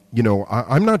 I'm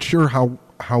not sure how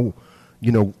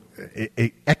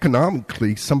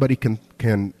economically somebody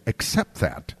can accept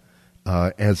that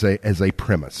as a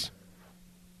premise.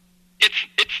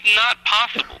 It's not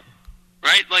possible,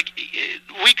 right? Like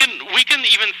we can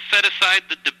even set aside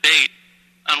the debate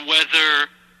on whether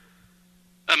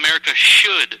America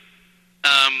should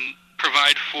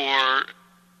provide for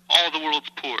all the world's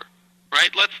poor,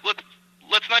 right? Let's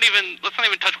not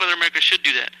even touch whether America should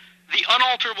do that. The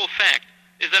unalterable fact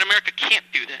is that America can't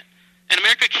do that. And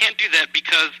America can't do that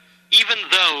because even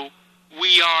though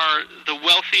we are the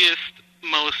wealthiest,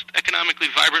 most economically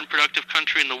vibrant, productive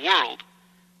country in the world,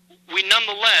 we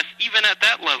nonetheless, even at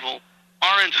that level,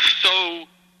 aren't so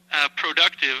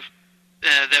productive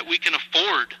that we can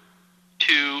afford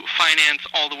to finance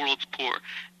all the world's poor.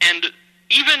 And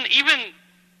even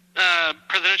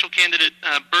presidential candidate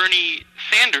Bernie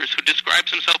Sanders, who describes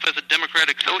himself as a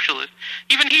democratic socialist,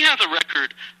 even he has a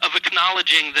record of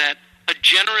acknowledging that a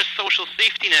generous social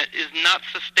safety net is not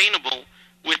sustainable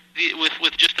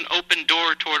with just an open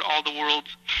door toward all the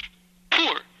world's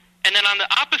poor. And then on the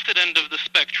opposite end of the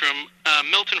spectrum,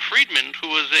 Milton Friedman, who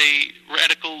was a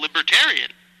radical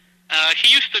libertarian,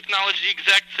 he used to acknowledge the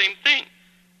exact same thing,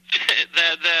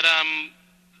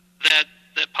 that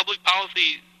public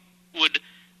policy would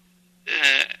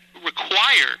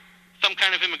require some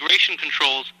kind of immigration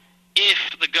controls if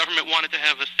the government wanted to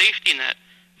have a safety net,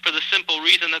 for the simple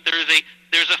reason that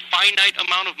there's a finite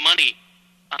amount of money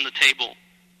on the table,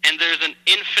 and there's an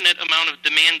infinite amount of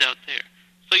demand out there.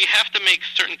 So you have to make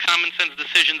certain common sense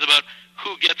decisions about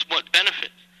who gets what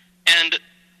benefits. And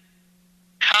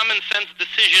common sense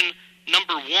decision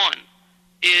number one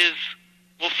is,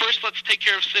 well, first let's take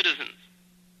care of citizens,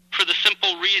 for the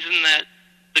simple reason that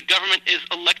the government is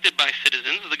elected by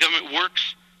citizens. The government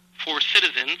works for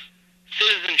citizens.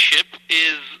 Citizenship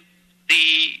is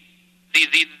the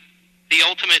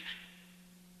ultimate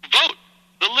vote,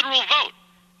 the literal vote.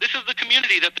 This is the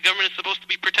community that the government is supposed to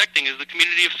be protecting, is the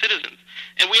community of citizens.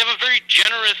 And we have a very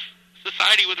generous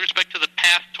society with respect to the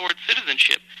path towards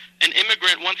citizenship. An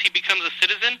immigrant, once he becomes a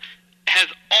citizen, has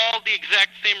all the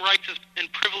exact same rights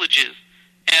and privileges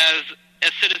as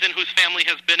a citizen whose family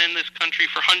has been in this country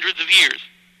for hundreds of years.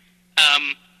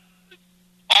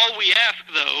 All we ask,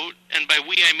 though, and by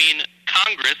we I mean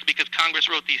Congress, because Congress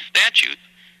wrote these statutes,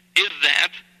 is that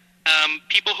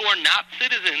people who are not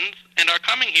citizens and are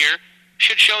coming here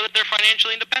should show that they're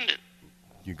financially independent.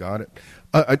 You got it.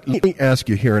 Let me ask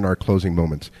you here in our closing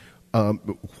moments,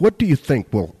 what do you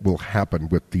think will happen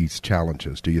with these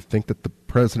challenges? Do you think that the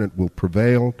president will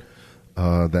prevail,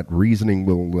 that reasoning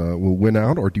will win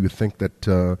out, or do you think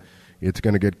that it's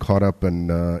going to get caught up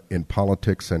in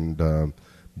politics and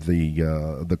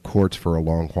the courts for a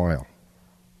long while?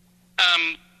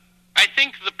 I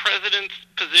think the president's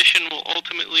position will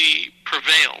ultimately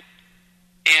prevail,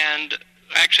 and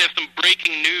I actually have some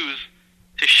breaking news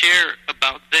to share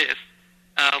about this.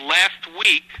 Last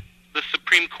week, the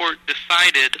Supreme Court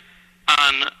decided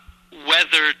on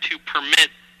whether to permit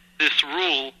this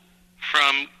rule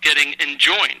from getting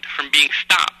enjoined, from being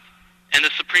stopped. And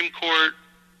the Supreme Court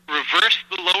reversed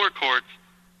the lower courts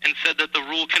and said that the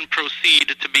rule can proceed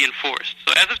to be enforced.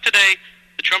 So as of today,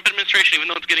 the Trump administration, even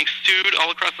though it's getting sued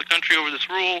all across the country over this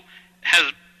rule,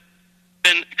 has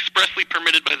been expressly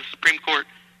permitted by the Supreme Court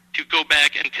to go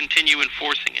back and continue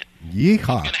enforcing it.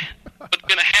 Yeehaw. What's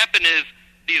going to happen is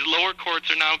these lower courts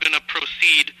are now going to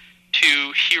proceed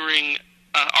to hearing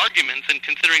arguments and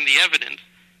considering the evidence,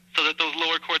 so that those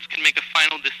lower courts can make a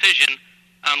final decision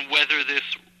on whether this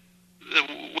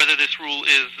rule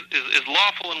is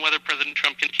lawful and whether President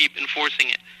Trump can keep enforcing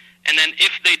it. And then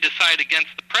if they decide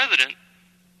against the president,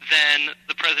 then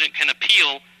the president can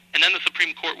appeal, and then the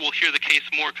Supreme Court will hear the case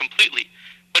more completely.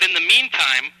 But in the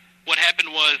meantime, what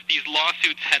happened was these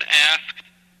lawsuits had asked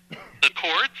the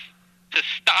courts to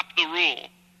stop the rule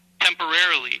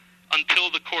temporarily until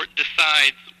the court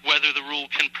decides whether the rule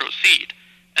can proceed.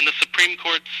 And the Supreme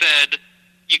Court said,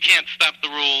 you can't stop the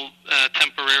rule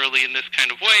temporarily in this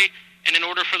kind of way. And in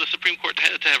order for the Supreme Court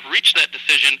to have reached that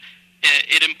decision,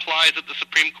 it implies that the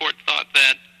Supreme Court thought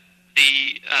that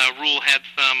the rule had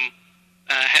some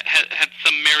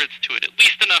merits to it, at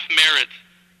least enough merits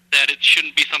that it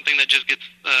shouldn't be something that just gets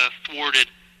thwarted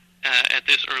at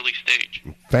this early stage.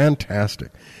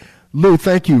 Fantastic. Lou,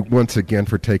 thank you once again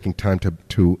for taking time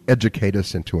to educate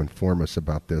us and to inform us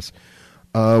about this.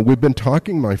 We've been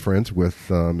talking, my friends, with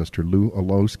Mr. Lou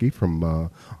Olowski from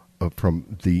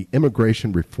the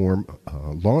Immigration Reform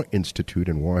Law Institute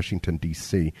in Washington,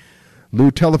 D.C. Lou,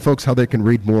 tell the folks how they can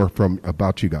read more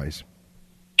about you guys.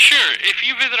 Sure. If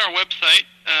you visit our website,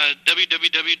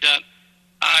 www.irli.org,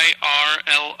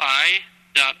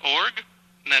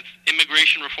 and that's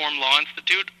Immigration Reform Law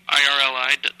Institute,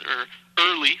 IRLI, or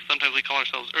EARLY, sometimes we call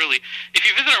ourselves EARLY. If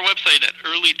you visit our website at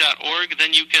early.org,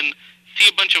 then you can see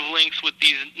a bunch of links with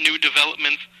these new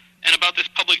developments. And about this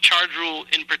public charge rule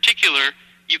in particular,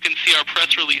 you can see our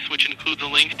press release, which includes a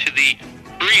link to the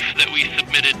brief that we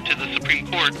submitted to the Supreme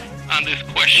Court on this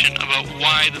question about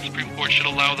why the Supreme Court should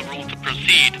allow the rule to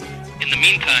proceed in the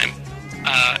meantime,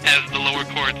 as the lower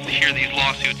courts hear these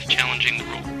lawsuits challenging the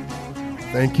rule.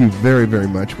 Thank you very, very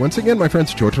much. Once again, my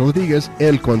friends, George Rodriguez,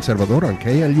 El Conservador on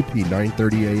KLUP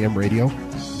 930 AM radio,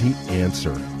 The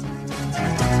Answer.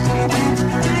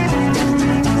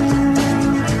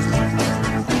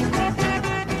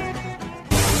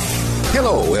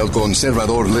 Hello, El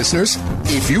Conservador listeners.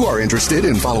 If you are interested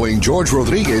in following George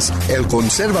Rodriguez, El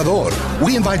Conservador,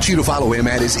 we invite you to follow him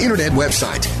at his internet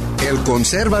website,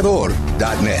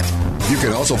 elconservador.net. You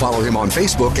can also follow him on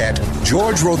Facebook at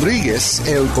George Rodriguez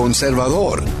El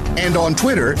Conservador. and on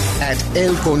Twitter at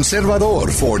El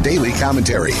Conservador for daily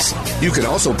commentaries. You can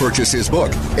also purchase his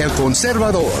book, El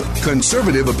Conservador,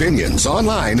 Conservative Opinions,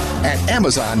 online at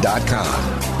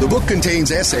Amazon.com. The book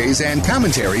contains essays and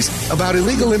commentaries about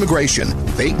illegal immigration,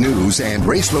 fake news, and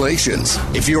race relations.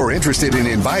 If you're interested in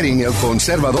inviting El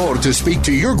Conservador to speak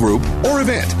to your group or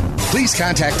event, please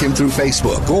contact him through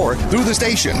Facebook or through the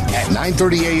station at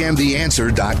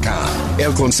 930amtheanswer.com.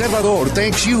 El Conservador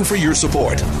thanks you for your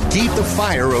support. Keep the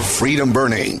fire of freedom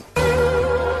burning.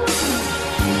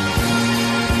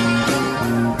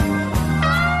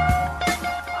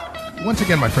 Once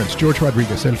again, my friends, George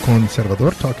Rodriguez, El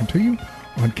Conservador, talking to you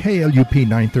on KLUP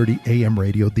 930 AM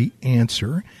radio, The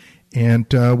Answer.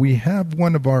 And we have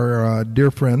one of our dear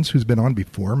friends who's been on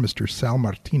before, Mr. Sal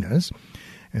Martinez.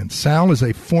 And Sal is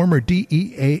a former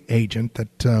DEA agent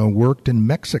that worked in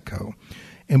Mexico.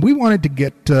 And we wanted to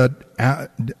get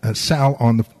Sal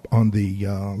on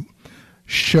the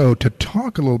show to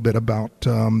talk a little bit about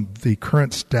the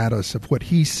current status of what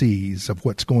he sees of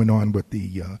what's going on with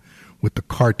the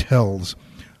cartels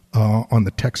on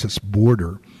the Texas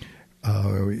border.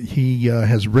 He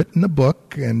has written a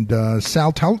book, and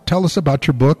Sal, tell us about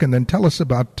your book, and then tell us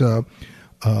about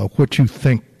what you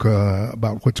think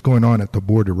about what's going on at the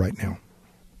border right now.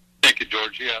 Thank you,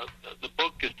 George. Yeah, the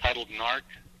book is titled "Narc: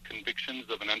 Convictions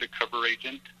of an Undercover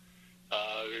Agent."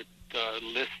 It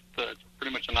lists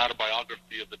pretty much an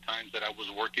autobiography of the times that I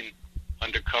was working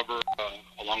undercover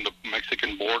along the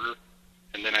Mexican border,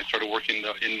 and then I started working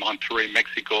in Monterrey,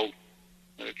 Mexico,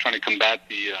 trying to combat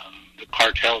the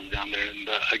cartels down there. And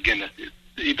again,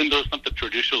 even though it's not the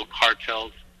traditional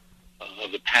cartels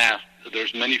of the past,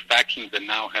 there's many factions that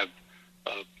now have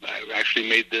actually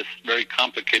made this very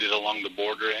complicated along the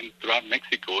border and throughout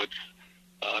Mexico. It's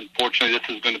unfortunately, this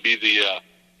is going to be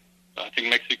I think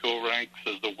Mexico ranks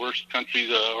as the worst country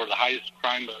or the highest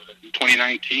crime in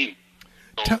 2019.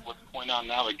 So what's going on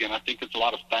now, again, I think it's a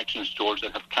lot of factions, George,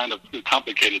 that have kind of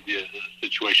complicated the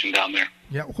situation down there.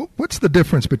 Yeah, what's the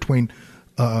difference between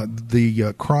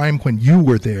the crime when you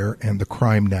were there and the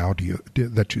crime now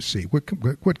that you see? What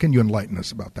can you enlighten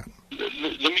us about that?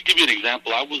 Let me give you an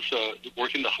example. I was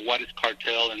working the Juarez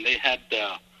cartel, and they had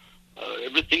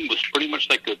everything was pretty much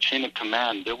like a chain of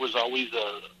command. There was always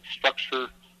a structure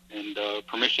and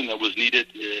permission that was needed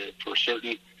for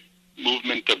certain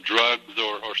movement of drugs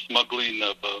or smuggling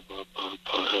of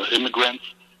immigrants,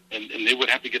 and they would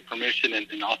have to get permission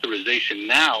and authorization.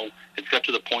 Now it's got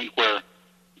to the point where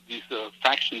these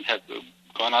factions have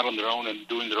gone out on their own and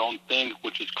doing their own thing,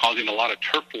 which is causing a lot of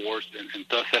turf wars and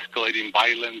thus escalating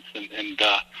violence. And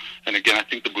again, I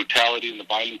think the brutality and the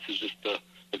violence is just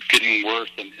it's getting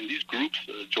worse. And these groups,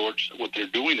 George, what they're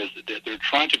doing is they're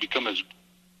trying to become as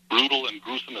brutal and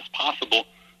gruesome as possible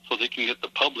so they can get the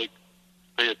public to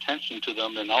pay attention to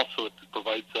them, and also it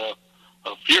provides a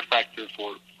fear factor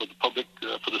for the public,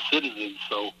 for the citizens.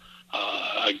 So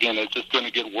again, it's just going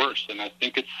to get worse, and I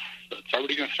think it's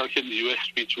already going to start hitting the U.S.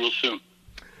 streets real soon.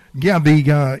 Yeah,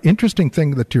 the interesting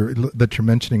thing that you're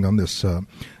mentioning on this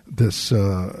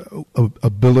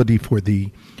ability for the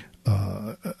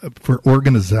for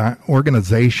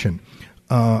organization.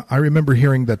 I remember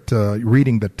hearing that,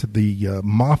 reading that the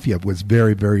mafia was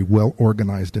very, very well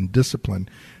organized and disciplined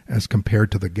as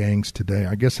compared to the gangs today.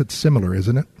 I guess it's similar,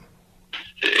 isn't it?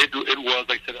 It was,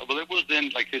 like I said. Well, it was then,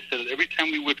 like I said, every time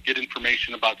we would get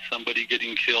information about somebody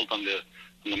getting killed on the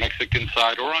Mexican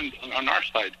side or on our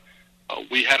side,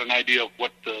 we had an idea of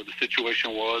what the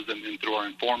situation was, and through our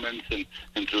informants and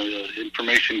through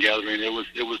information gathering, it was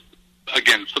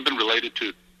again something related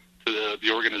to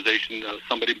the organization,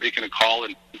 somebody making a call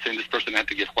and saying this person had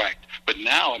to get whacked. But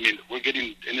now, I mean, we're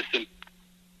getting innocent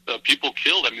people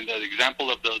killed. I mean, the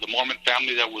example of the Mormon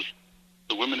family that was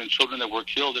the women and children that were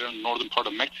killed there in the northern part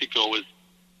of Mexico is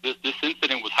this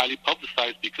incident was highly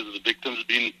publicized because of the victims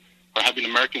having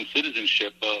American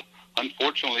citizenship.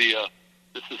 Unfortunately,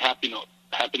 this is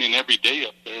happening every day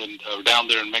up there and down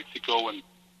there in Mexico, and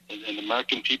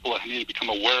American people need to become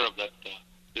aware of that.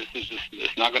 This is just,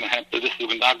 it's not going to happen. This is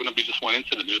not going to be just one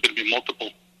incident. There's going to be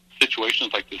multiple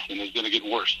situations like this, and it's going to get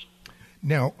worse.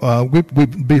 Now,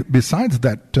 besides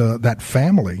that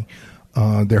family,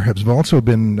 there have also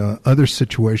been other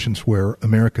situations where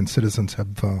American citizens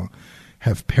have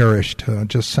perished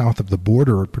just south of the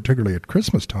border, particularly at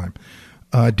Christmas time.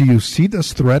 Do you see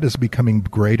this threat as becoming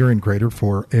greater and greater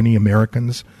for any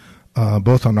Americans,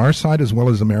 both on our side as well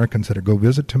as Americans that go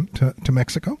visit to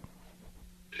Mexico?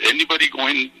 Anybody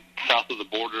going south of the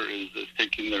border is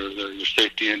taking their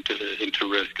safety into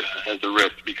risk, as a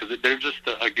risk, because they're just,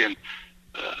 again,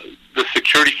 the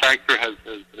security factor has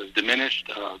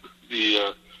diminished.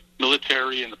 The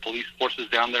military and the police forces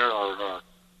down there are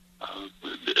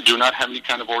do not have any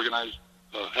kind of organized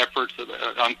efforts.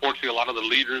 Unfortunately, a lot of the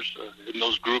leaders in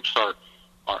those groups are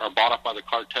bought up by the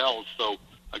cartels. So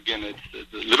again,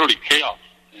 it's literally chaos.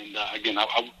 And again,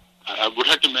 I would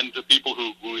recommend to people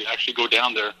who actually go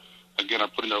down there, again, are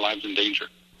putting their lives in danger.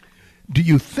 Do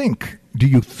you think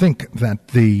that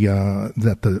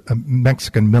the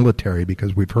Mexican military,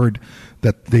 because we've heard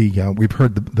that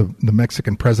the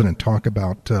Mexican president talk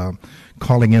about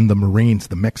calling in the Marines,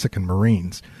 the Mexican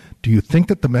Marines, do you think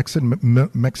that the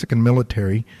Mexican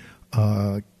military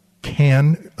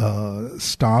can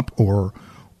stop or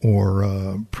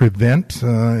prevent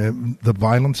the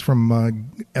violence from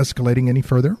escalating any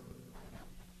further?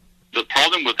 The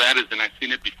problem with that is, and I've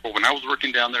seen it before, when I was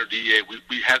working down there at DEA,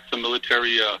 we had some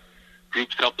military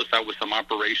groups help us out with some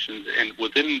operations, and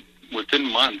within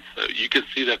months, you could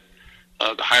see that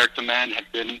the higher command had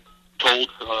been told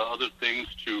other things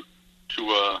to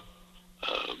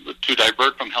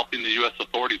divert from helping the U.S.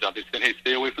 authorities out. They said, hey,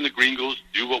 stay away from the gringos,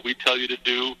 do what we tell you to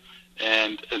do,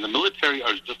 and the military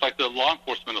are just like the law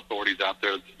enforcement authorities out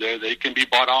there. They can be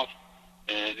bought off.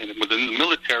 And within the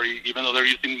military, even though they're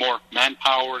using more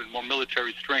manpower and more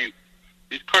military strength,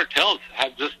 these cartels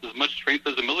have just as much strength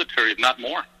as the military, if not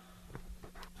more.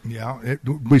 Yeah,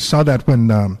 we saw that when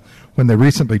they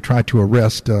recently tried to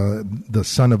arrest the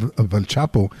son of El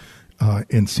Chapo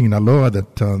in Sinaloa,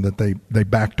 that they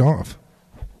backed off.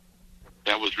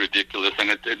 That was ridiculous, and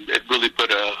it really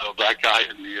put a black eye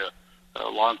in the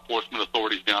law enforcement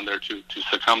authorities down there to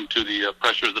succumb to the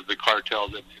pressures of the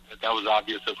cartels. That was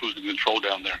obvious of who's in control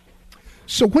down there.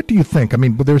 So what do you think? I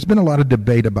mean, there's been a lot of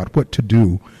debate about what to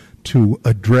do to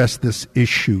address this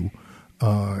issue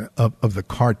of the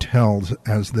cartels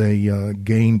as they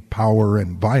gain power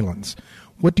and violence.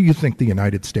 What do you think the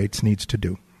United States needs to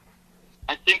do?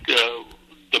 I think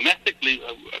domestically,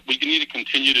 we need to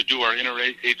continue to do our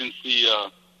interagency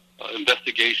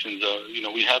investigations.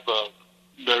 We have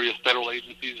various federal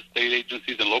agencies, state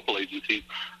agencies, and local agencies.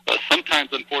 Sometimes,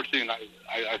 unfortunately, and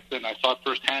I saw it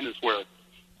firsthand, is where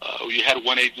you had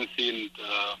one agency, and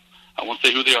I won't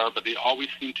say who they are, but they always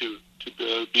seem to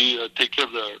take care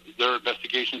of their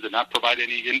investigations and not provide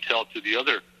any intel to the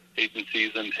other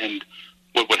agencies. And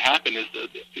what would happen is that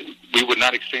we would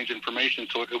not exchange information,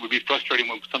 so it would be frustrating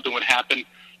when something would happen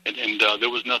and there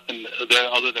was nothing there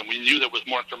other than we knew there was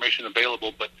more information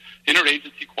available. But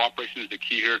interagency cooperation is the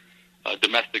key here.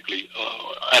 Domestically.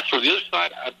 As for the other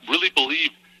side, I really believe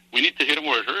we need to hit them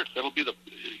where it hurts. That'll be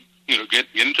get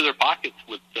into their pockets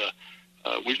with.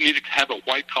 We need to have a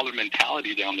white collar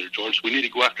mentality down there, George. We need to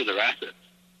go after their assets.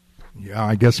 Yeah,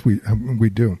 I guess we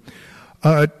do.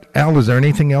 Al, is there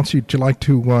anything else you'd like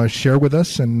to share with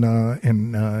us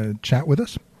and chat with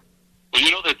us?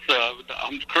 Well, that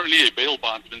I'm currently a bail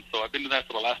bondsman, so I've been doing that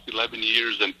for the last 11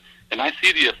 years, and I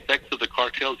see the effects of the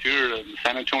cartels here in the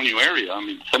San Antonio area. I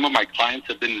mean, some of my clients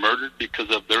have been murdered because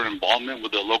of their involvement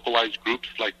with the localized groups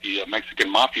like the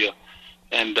Mexican Mafia.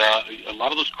 And a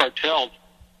lot of those cartels,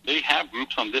 they have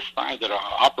groups on this side that are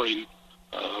operating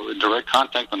in direct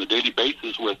contact on a daily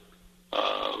basis with,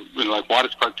 like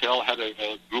Juarez Cartel had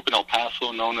a group in El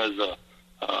Paso known as,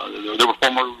 they were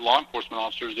former law enforcement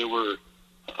officers. They were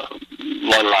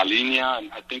La Linea,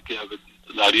 and I think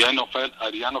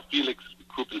Ariano Felix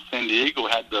group in San Diego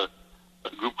had a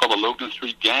group called the Logan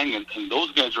Street Gang, and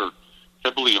those guys are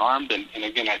heavily armed. And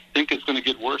again, I think it's going to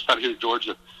get worse out here,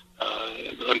 Georgia.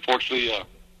 Unfortunately,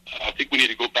 I think we need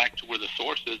to go back to where the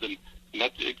source is, and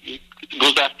that it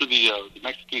goes after the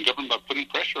Mexican government by putting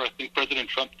pressure. I think President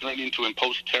Trump threatening to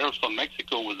impose tariffs on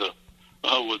Mexico was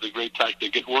a great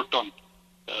tactic. It worked on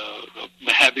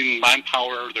having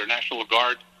manpower, their National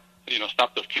Guard,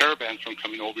 stop the caravans from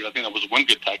coming over. I think that was one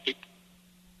good tactic.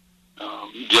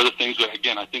 The other things,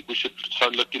 again, I think we should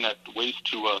start looking at ways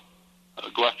to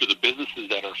go after the businesses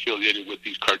that are affiliated with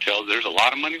these cartels. There's a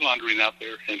lot of money laundering out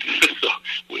there, and so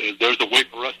there's a way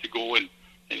for us to go and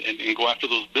go after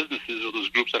those businesses or those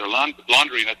groups that are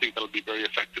laundering. I think that'll be very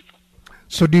effective.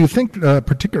 So do you think,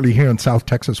 particularly here in South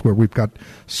Texas, where we've got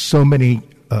so many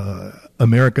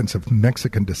Americans of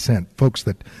Mexican descent, folks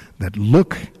that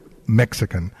look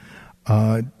Mexican,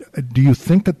 do you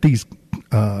think that these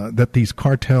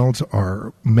cartels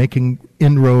are making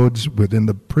inroads within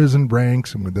the prison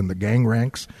ranks and within the gang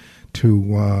ranks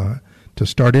to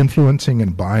start influencing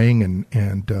and buying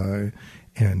and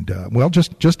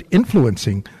just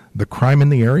influencing the crime in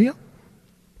the area?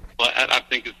 Well, I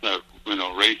think it's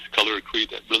race, color, or creed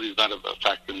that really is not a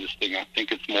factor in this thing. I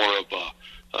think it's more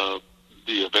of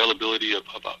the availability of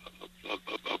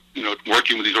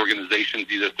working with these organizations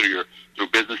either through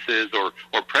businesses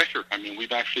or pressure. I mean,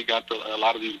 we've actually got a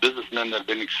lot of these businessmen that have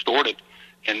been extorted,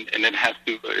 and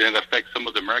it affects some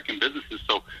of the American businesses.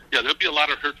 So yeah, there'll be a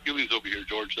lot of hurt feelings over here,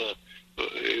 George,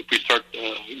 if we start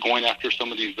going after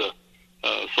some of these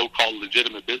so-called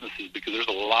legitimate businesses, because there's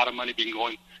a lot of money being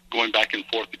going back and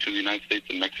forth between the United States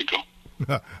and Mexico.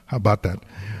 How about that?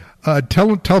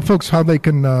 Tell folks how they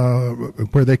can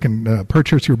where they can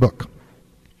purchase your book.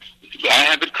 I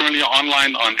have it currently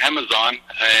online on Amazon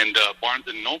and Barnes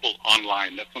 & Noble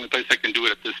online. That's the only place I can do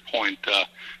it at this point.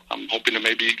 I'm hoping to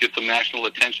maybe get some national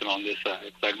attention on this.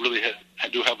 I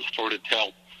do have a story to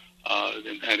tell.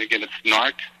 And again, it's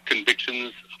NARC,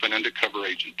 Convictions of an Undercover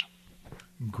Agent.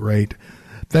 Great.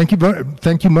 Thank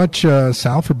you much,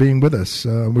 Sal, for being with us.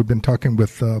 We've been talking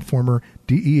with former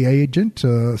DEA agent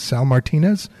Sal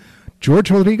Martinez. George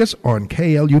Rodriguez on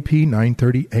KLUP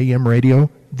 930 AM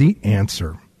radio, The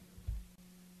Answer.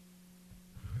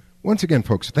 Once again,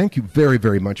 folks, thank you very,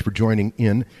 very much for joining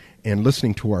in and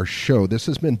listening to our show. This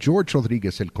has been George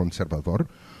Rodriguez, El Conservador,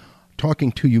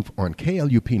 talking to you on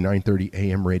KLUP 930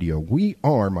 AM radio. We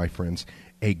are, my friends,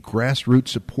 a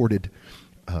grassroots-supported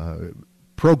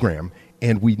program,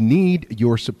 and we need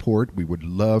your support. We would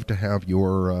love to have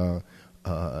your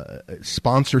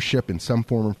sponsorship in some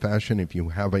form or fashion. If you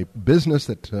have a business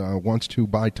that wants to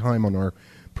buy time on our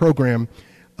program,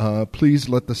 please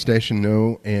let the station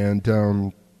know,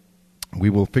 and we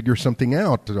will figure something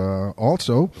out.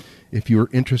 Also, if you're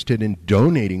interested in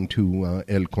donating to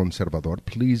El Conservador,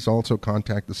 please also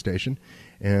contact the station,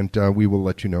 and we will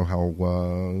let you know how,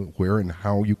 where, and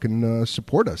how you can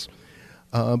support us.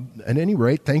 At any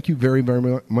rate, thank you very,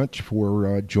 very much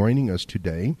for joining us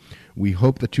today. We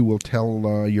hope that you will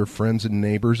tell your friends and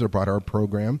neighbors about our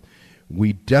program.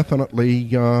 We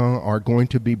definitely are going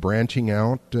to be branching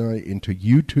out into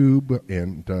YouTube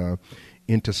and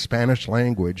into Spanish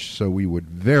language, so we would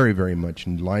very, very much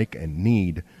like and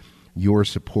need your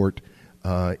support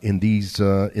in these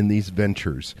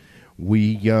ventures.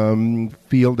 We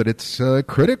feel that it's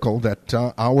critical that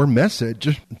our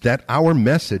message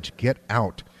get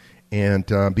out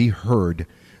and be heard.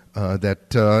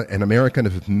 That an American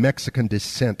of Mexican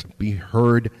descent be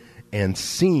heard and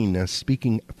seen as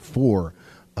speaking for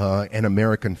an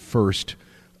American first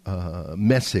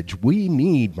message. We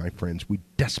need, my friends, we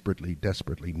desperately,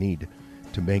 desperately need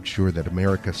to make sure that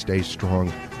America stays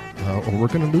strong, or we're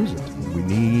going to lose it. We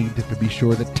need to be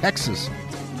sure that Texas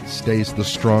stays the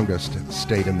strongest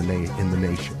state in the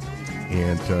nation,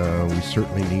 and we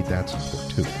certainly need that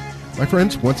support too. My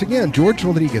friends, once again, George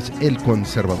Rodriguez, El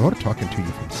Conservador, talking to you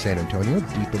from San Antonio,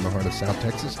 deep in the heart of South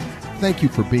Texas. Thank you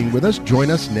for being with us. Join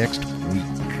us next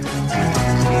week.